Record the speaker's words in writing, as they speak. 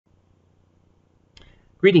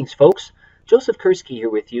Greetings, folks. Joseph Kursky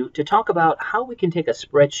here with you to talk about how we can take a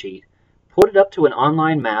spreadsheet, put it up to an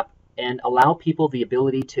online map, and allow people the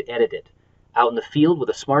ability to edit it out in the field with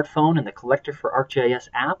a smartphone and the Collector for ArcGIS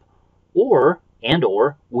app, or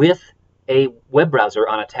with a web browser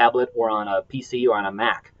on a tablet or on a PC or on a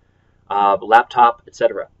Mac, laptop,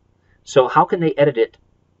 etc. So how can they edit it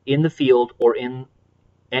in the field or in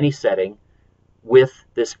any setting with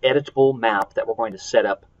this editable map that we're going to set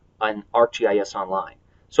up on ArcGIS Online?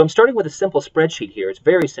 So I'm starting with a simple spreadsheet here. It's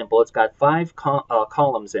very simple. It's got 5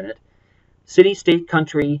 columns in it. City, state,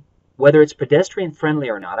 country, whether it's pedestrian friendly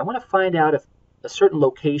or not. I want to find out if a certain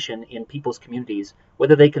location in people's communities,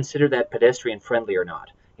 whether they consider that pedestrian friendly or not.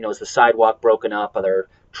 You know, is the sidewalk broken up? Are there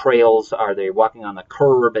trails? Are they walking on the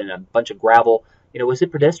curb and a bunch of gravel? You know, is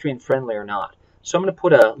it pedestrian friendly or not? So I'm going to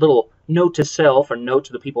put a little note to self or note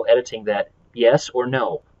to the people editing that yes or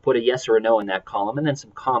no. Put a yes or a no in that column, and then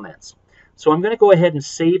some comments. So I'm going to go ahead and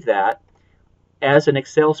save that as an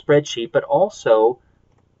Excel spreadsheet, but also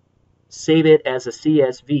save it as a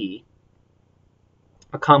CSV,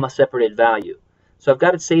 a comma-separated value. So I've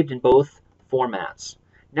got it saved in both formats.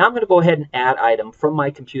 Now I'm going to go ahead and add item from my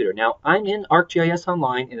computer. Now I'm in ArcGIS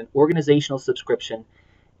Online in an organizational subscription,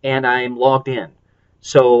 and I'm logged in.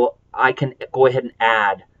 So I can go ahead and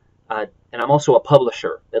add, and I'm also a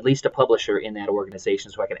publisher, at least a publisher in that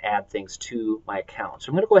organization, so I can add things to my account. So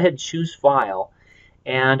I'm going to go ahead and choose File,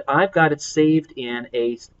 and I've got it saved in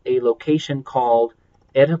a location called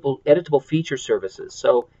Editable Feature Services.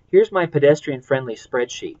 So here's my pedestrian-friendly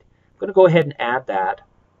spreadsheet. I'm going to go ahead and add that,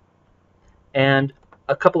 and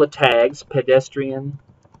a couple of tags, pedestrian,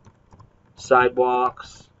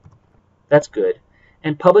 sidewalks, that's good,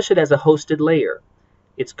 and publish it as a hosted layer.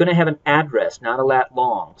 It's going to have an address, not a lat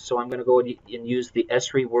long, so I'm going to go and use the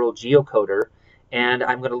Esri World Geocoder, and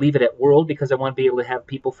I'm going to leave it at world because I want to be able to have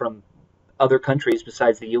people from other countries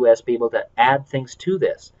besides the US be able to add things to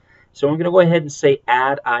this. So I'm going to go ahead and say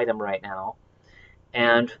add item right now,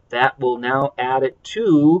 and that will now add it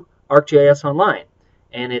to ArcGIS Online,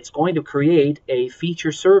 and it's going to create a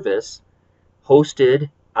feature service hosted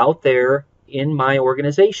out there in my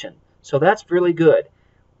organization. So that's really good.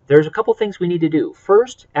 There's a couple things we need to do.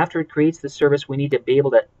 First, after it creates the service, we need to be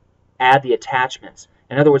able to add the attachments.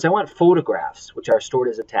 In other words, I want photographs, which are stored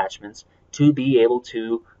as attachments, to be able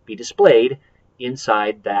to be displayed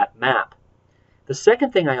inside that map. The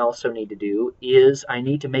second thing I also need to do is I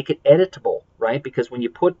need to make it editable, right? Because when you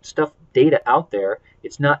put data out there,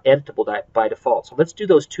 it's not editable by default. So let's do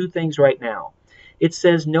those two things right now. It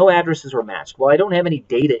says no addresses were matched. Well, I don't have any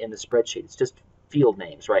data in the spreadsheet. It's just field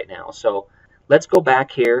names right now. So let's go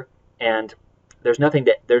back here, and there's nothing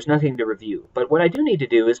to review. But what I do need to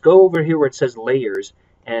do is go over here where it says layers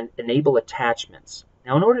and enable attachments.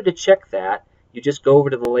 Now in order to check that, you just go over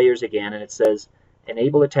to the layers again, and it says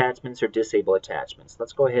enable attachments or disable attachments.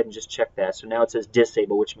 Let's go ahead and just check that. So now it says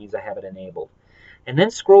disable, which means I have it enabled. And then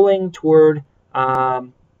scrolling toward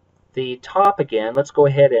the top again, let's go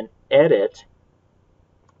ahead and edit.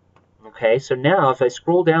 Okay, so now if I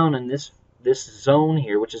scroll down in this zone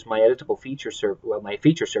here, which is my editable feature service, well, my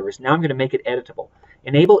feature service, now I'm going to make it editable.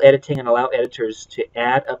 Enable editing and allow editors to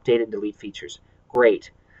add, update, and delete features. Great.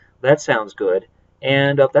 That sounds good.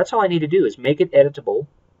 And that's all I need to do is make it editable.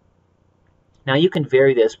 Now you can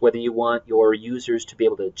vary this whether you want your users to be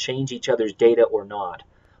able to change each other's data or not.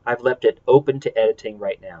 I've left it open to editing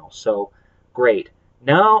right now. So great.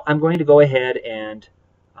 Now I'm going to go ahead and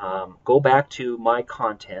go back to my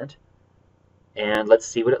content, and let's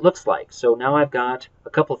see what it looks like. So now I've got a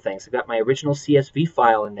couple of things. I've got my original CSV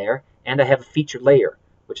file in there, and I have a feature layer,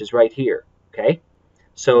 which is right here. Okay,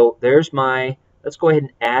 so there's my, let's go ahead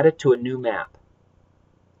and add it to a new map.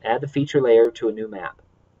 Add the feature layer to a new map.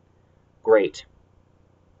 Great.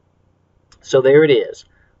 So there it is.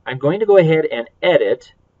 I'm going to go ahead and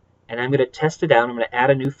edit, and I'm going to test it out. I'm going to add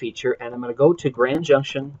a new feature, and I'm going to go to Grand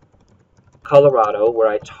Junction, Colorado, where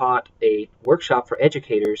I taught a workshop for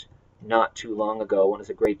educators not too long ago, and it's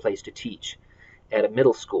a great place to teach at a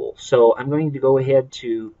middle school. So I'm going to go ahead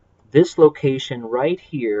to this location right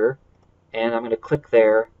here, and I'm going to click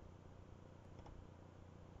there.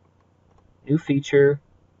 New feature.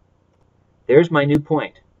 There's my new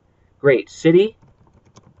point. Great. City,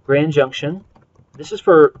 Grand Junction. This is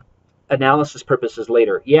for analysis purposes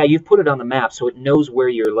later. Yeah, you've put it on the map so it knows where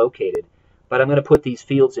you're located. But I'm going to put these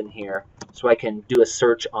fields in here so I can do a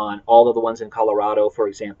search on all of the ones in Colorado, for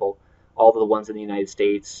example, all of the ones in the United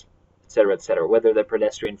States, etc., whether they're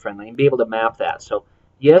pedestrian friendly, and be able to map that. So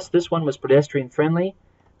yes, this one was pedestrian friendly.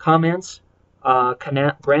 Comments,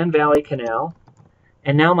 Grand Valley Canal.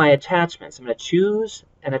 And now my attachments. I'm going to choose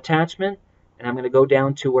an attachment, And I'm going to go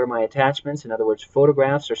down to where my attachments, in other words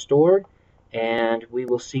photographs, are stored, and we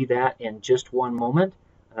will see that in just one moment.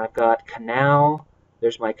 And I've got canal,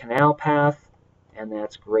 there's my canal path, and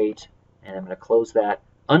that's great. And I'm going to close that.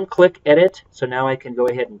 Unclick edit, so now I can go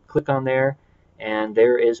ahead and click on there, and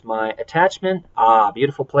there is my attachment.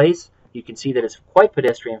 Beautiful place. You can see that it's quite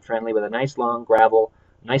pedestrian friendly with a nice long gravel,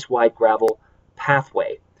 nice wide gravel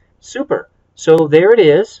pathway. Super. So there it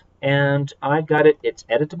is, and I got it. It's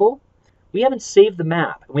editable. We haven't saved the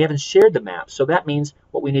map, and we haven't shared the map, so that means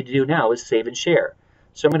what we need to do now is save and share.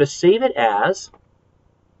 So I'm going to save it as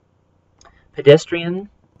pedestrian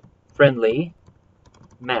friendly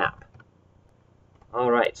map. All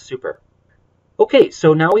right, super. Okay,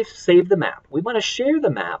 so now we've saved the map. We want to share the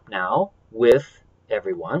map now with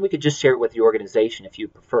everyone. We could just share it with the organization if you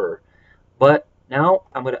prefer. But now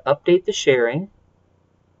I'm going to update the sharing,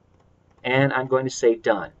 and I'm going to say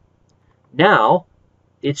done. Now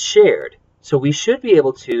it's shared. So we should be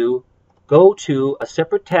able to go to a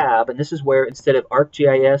separate tab, and this is where instead of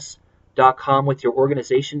arcgis.com with your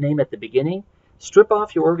organization name at the beginning, strip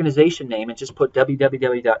off your organization name and just put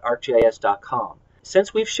www.arcgis.com.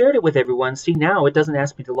 Since we've shared it with everyone, see now it doesn't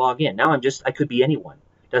ask me to log in. Now I could be anyone.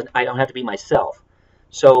 I don't have to be myself.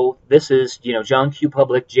 So this is, John Q.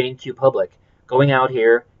 Public, Jane Q. Public, going out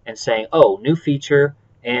here and saying, oh, new feature,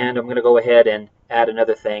 and I'm going to go ahead and add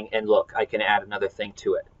another thing, and look, I can add another thing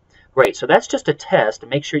to it. Great, so that's just a test to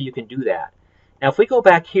make sure you can do that. Now if we go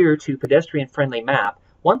back here to pedestrian friendly map,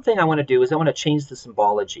 one thing I want to do is I want to change the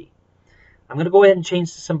symbology. I'm going to go ahead and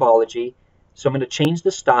change the symbology. So I'm going to change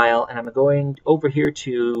the style, and I'm going over here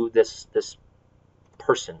to this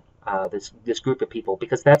person, this group of people,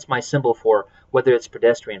 because that's my symbol for whether it's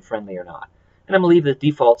pedestrian friendly or not. And I'm going to leave the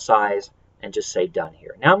default size and just say done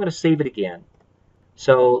here. Now I'm going to save it again.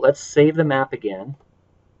 So let's save the map again.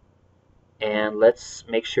 And let's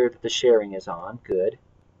make sure that the sharing is on. Good.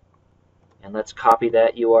 And let's copy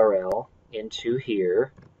that URL into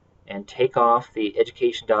here and take off the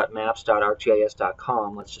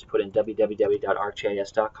education.maps.arcgis.com. Let's just put in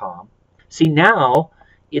www.arcgis.com. See, now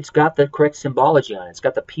it's got the correct symbology on it. It's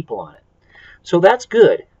got the people on it. So that's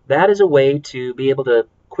good. That is a way to be able to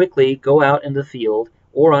quickly go out in the field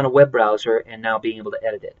or on a web browser and now being able to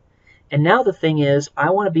edit it. And now the thing is, I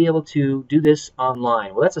want to be able to do this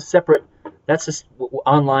online. Well, that's a separate. That's just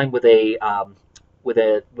online with a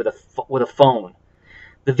phone.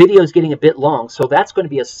 The video is getting a bit long, so that's going to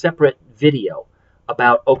be a separate video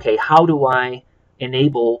about, okay, how do I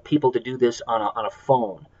enable people to do this on a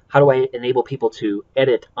phone? How do I enable people to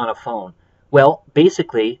edit on a phone? Well,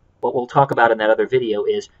 basically, what we'll talk about in that other video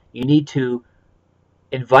is you need to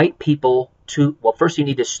invite people to, well, first you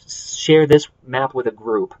need to share this map with a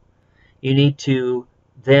group. You need to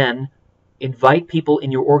then invite people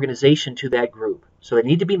in your organization to that group. So they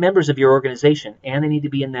need to be members of your organization, and they need to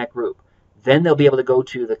be in that group. Then they'll be able to go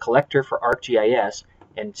to the collector for ArcGIS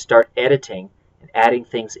and start editing and adding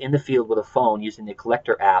things in the field with a phone using the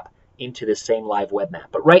collector app into this same live web map.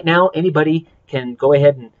 But right now, anybody can go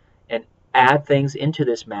ahead and add things into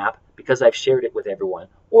this map because I've shared it with everyone.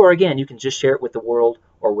 Or again, you can just share it with the world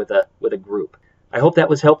or with a group. I hope that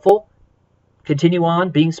was helpful. Continue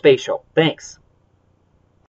on being spatial. Thanks.